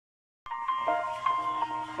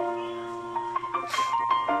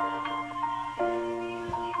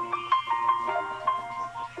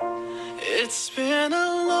It's been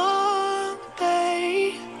a long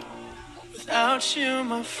day without you,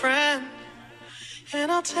 my friend,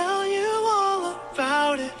 and I'll tell you all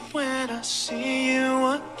about it when I see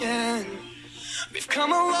you again. We've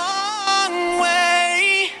come a long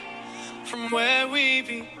way from where we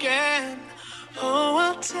began. Oh,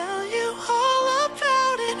 I'll tell you all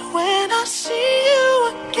about it when I see you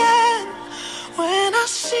again. When I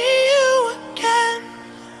see you again.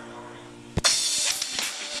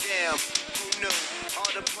 Damn, who knew?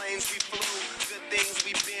 All the planes we flew, good things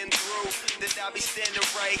we've been through. That I'll be standing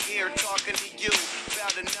right here talking to you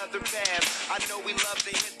about another path. I know we love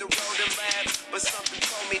to hit the road and laugh, but something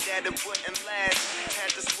told me that it wouldn't last.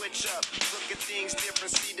 Had to switch up, look at things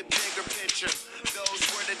different, see the bigger picture. Those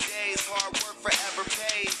were the days, hard work forever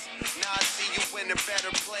pays. Now I see you in a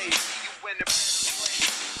better place.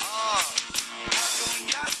 How can we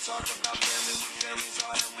not talk about family when family's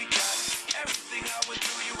all that we got? Everything I went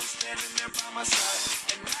through, you were standing there by my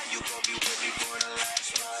side, and now you gon' be with me for the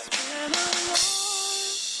last ride. It's been a long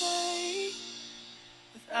day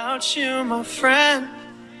without you, my friend,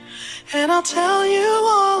 and I'll tell you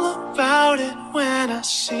all about it when I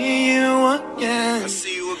see you again. I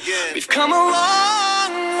see you again. We've come a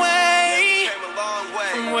long way Came a long way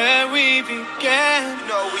from where we began. You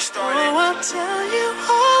know we started. Oh, I'll tell you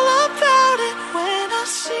all about it when I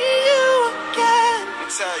see you again. Let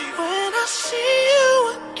me tell you. When I see you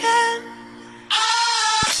again.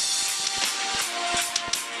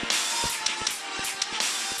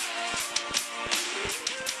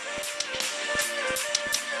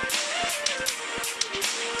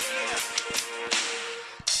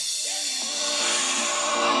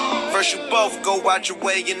 First you both go out your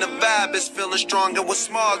way and the vibe is feeling strong, and what's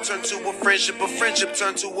small turn to a friendship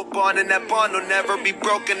turn to a bond, and that bond will never be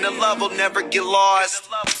broken, the love will never get lost.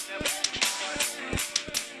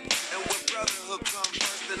 And when brotherhood comes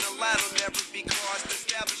first, then the line will never be crossed.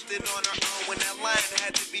 Established it on our own when that line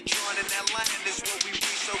had to be drawn, and that line is what we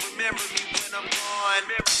reach, so remember me when I'm gone.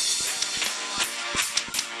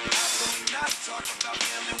 How can we not talk about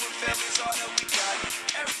family when family's all that we got?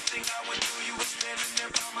 Everything I went through, you were standing there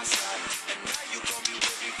by my side, and now you gon' be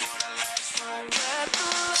with me for the last ride. Let the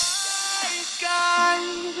light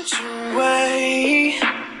guide your way.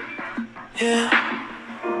 Yeah.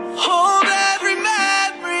 Hold every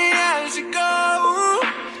memory as you go,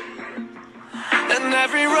 and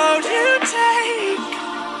every road you take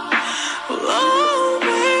will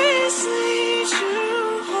always lead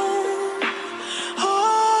you home. Oh,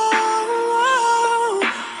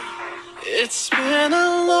 it's been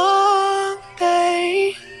a long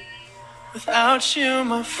day without you,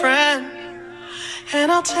 my friend,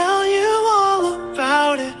 and I'll tell you all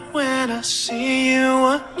about it when I see you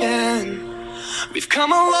again. We've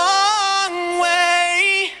come a long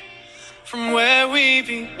way from where we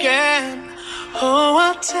began. Oh,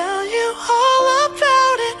 I'll tell you all